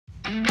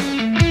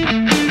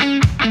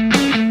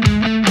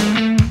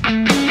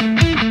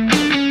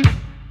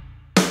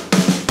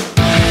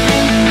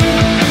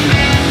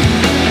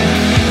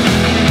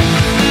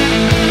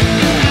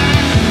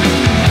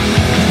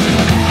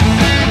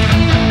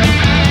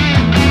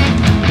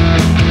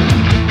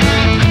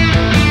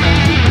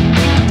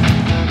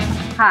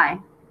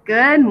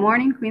Good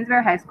morning,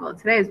 Queensborough High School.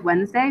 Today is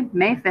Wednesday,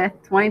 May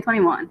 5th,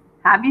 2021.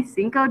 Happy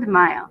Cinco de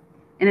Mayo,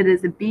 and it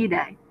is a B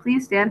Day.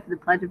 Please stand for the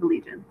Pledge of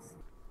Allegiance.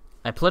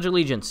 I pledge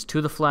allegiance to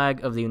the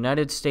flag of the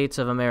United States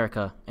of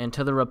America and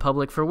to the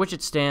republic for which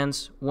it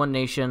stands, one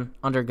nation,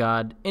 under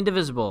God,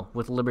 indivisible,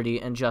 with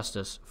liberty and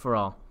justice for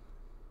all.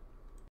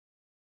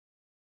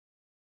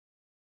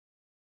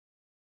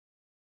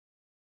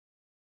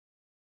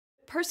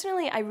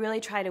 Personally, I really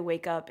try to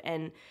wake up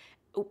and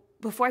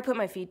before I put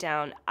my feet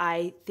down,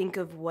 I think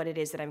of what it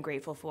is that I'm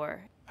grateful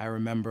for. I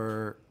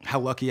remember how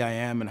lucky I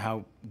am and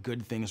how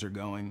good things are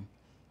going,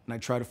 and I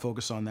try to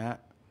focus on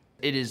that.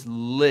 It is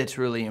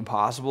literally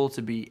impossible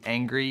to be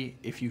angry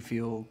if you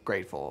feel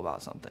grateful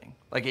about something.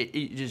 Like it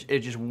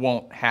just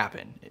won't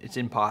happen. It's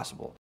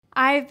impossible.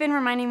 I've been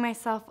reminding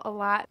myself a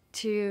lot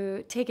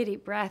to take a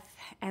deep breath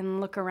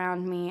and look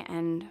around me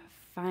and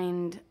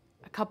find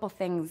a couple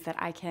things that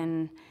I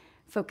can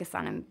focus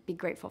on and be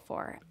grateful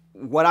for.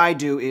 What I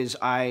do is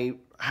I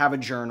have a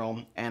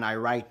journal and I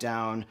write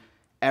down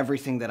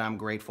everything that I'm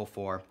grateful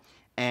for.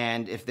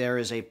 And if there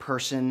is a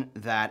person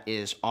that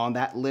is on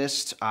that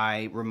list,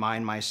 I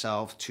remind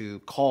myself to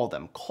call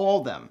them.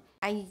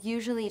 I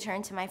usually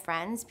turn to my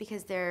friends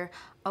because they're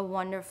a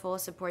wonderful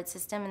support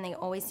system and they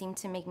always seem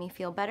to make me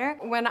feel better.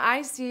 When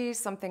I see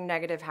something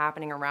negative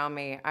happening around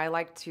me, I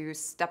like to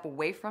step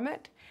away from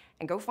it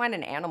and go find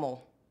an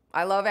animal.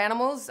 I love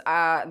animals.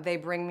 They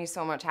bring me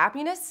so much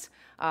happiness.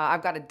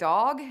 I've got a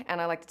dog and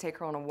I like to take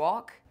her on a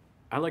walk.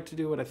 I like to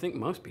do what I think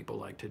most people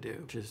like to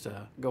do, just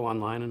go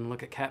online and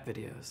look at cat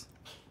videos.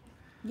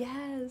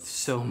 Yes.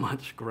 So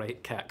much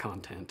great cat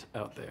content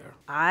out there.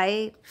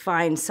 I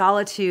find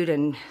solitude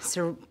and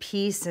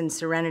peace and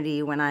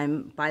serenity when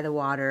I'm by the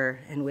water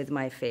and with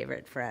my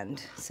favorite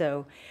friend.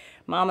 So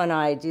Mama and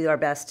I do our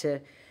best to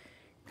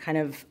kind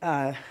of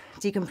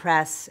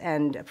decompress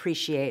and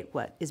appreciate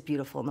what is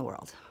beautiful in the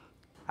world.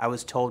 I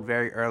was told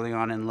very early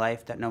on in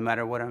life that no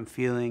matter what I'm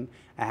feeling,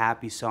 a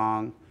happy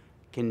song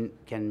can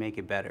make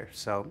it better.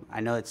 So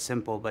I know it's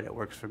simple, but it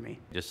works for me.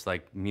 Just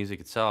like music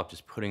itself,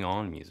 just putting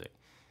on music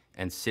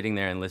and sitting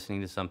there and listening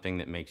to something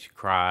that makes you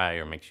cry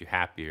or makes you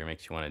happy or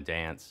makes you want to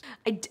dance.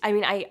 I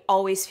mean, I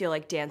always feel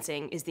like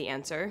dancing is the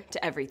answer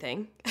to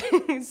everything.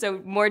 So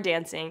more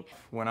dancing.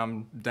 When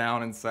I'm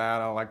down and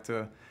sad, I like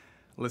to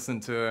listen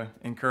to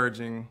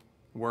encouraging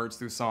words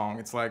through song.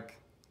 It's like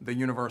the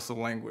universal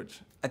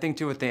language. I think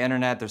too with the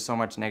internet, there's so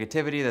much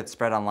negativity that's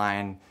spread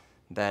online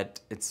that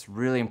it's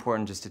really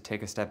important just to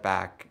take a step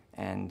back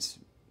and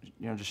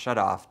just shut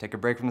off, take a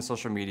break from the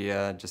social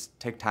media, just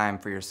take time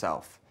for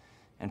yourself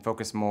and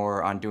focus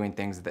more on doing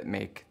things that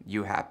make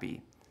you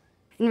happy.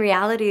 In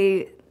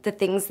reality, the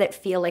things that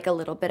feel like a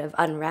little bit of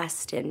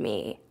unrest in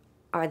me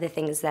are the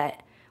things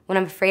that, when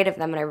I'm afraid of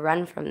them and I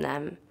run from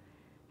them,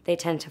 they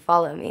tend to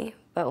follow me.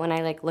 But when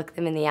I look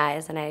them in the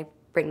eyes and I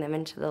bring them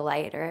into the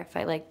light, or if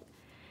I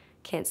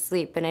can't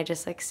sleep and I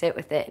just sit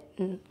with it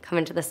and come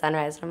into the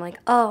sunrise and I'm like,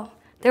 oh,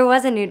 there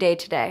was a new day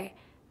today.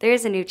 There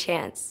is a new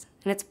chance.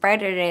 And it's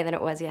brighter today than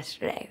it was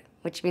yesterday,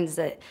 which means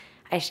that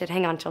I should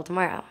hang on till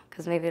tomorrow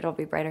because maybe it'll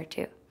be brighter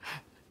too.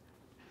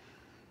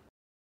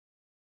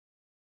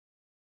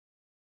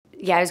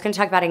 Yeah, I was going to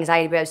talk about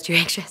anxiety, but I was too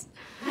anxious.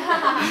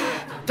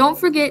 Don't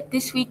forget,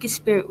 this week is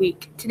Spirit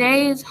Week.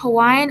 Today is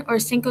Hawaiian or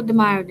Cinco de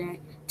Mayo Day.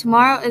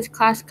 Tomorrow is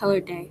Class Color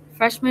Day.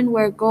 Freshmen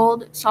wear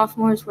gold,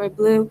 sophomores wear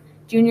blue,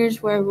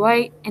 juniors wear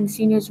white, and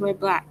seniors wear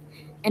black.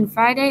 And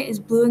Friday is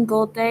Blue and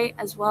Gold Day,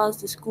 as well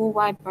as the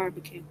school-wide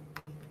barbecue.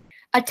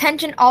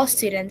 Attention all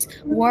students,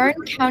 Warren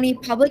County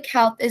Public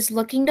Health is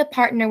looking to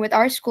partner with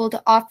our school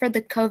to offer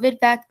the COVID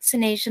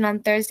vaccination on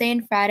Thursday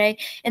and Friday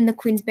in the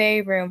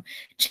Queensberry room.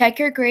 Check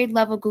your grade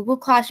level Google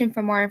Classroom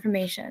for more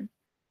information.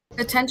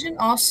 Attention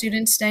all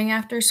students staying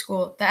after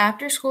school. The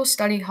after-school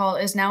study hall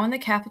is now in the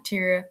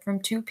cafeteria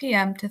from 2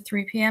 p.m. to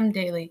 3 p.m.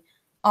 daily.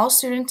 All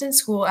students in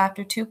school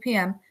after 2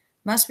 p.m.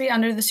 must be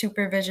under the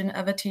supervision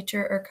of a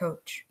teacher or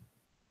coach.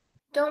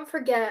 Don't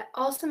forget,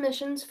 all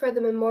submissions for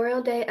the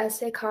Memorial Day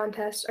essay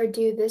contest are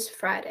due this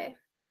Friday.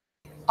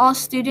 All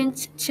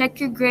students, check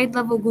your grade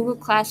level Google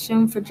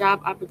Classroom for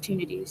job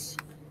opportunities.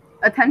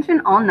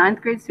 Attention all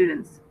 9th grade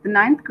students. The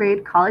 9th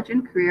grade College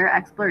and Career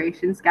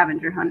Exploration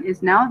Scavenger Hunt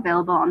is now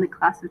available on the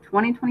Class of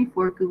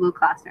 2024 Google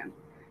Classroom.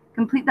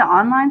 Complete the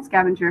online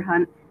scavenger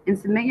hunt and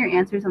submit your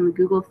answers on the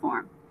Google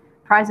form.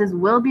 Prizes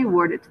will be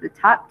awarded to the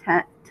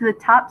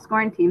top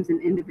scoring teams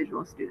and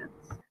individual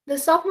students. The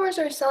sophomores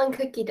are selling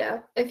cookie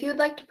dough. If you would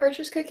like to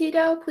purchase cookie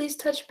dough, please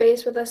touch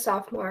base with a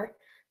sophomore.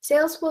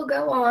 Sales will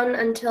go on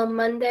until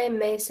Monday,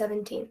 May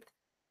 17th.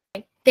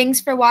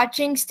 Thanks for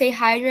watching. Stay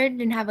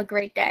hydrated and have a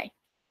great day.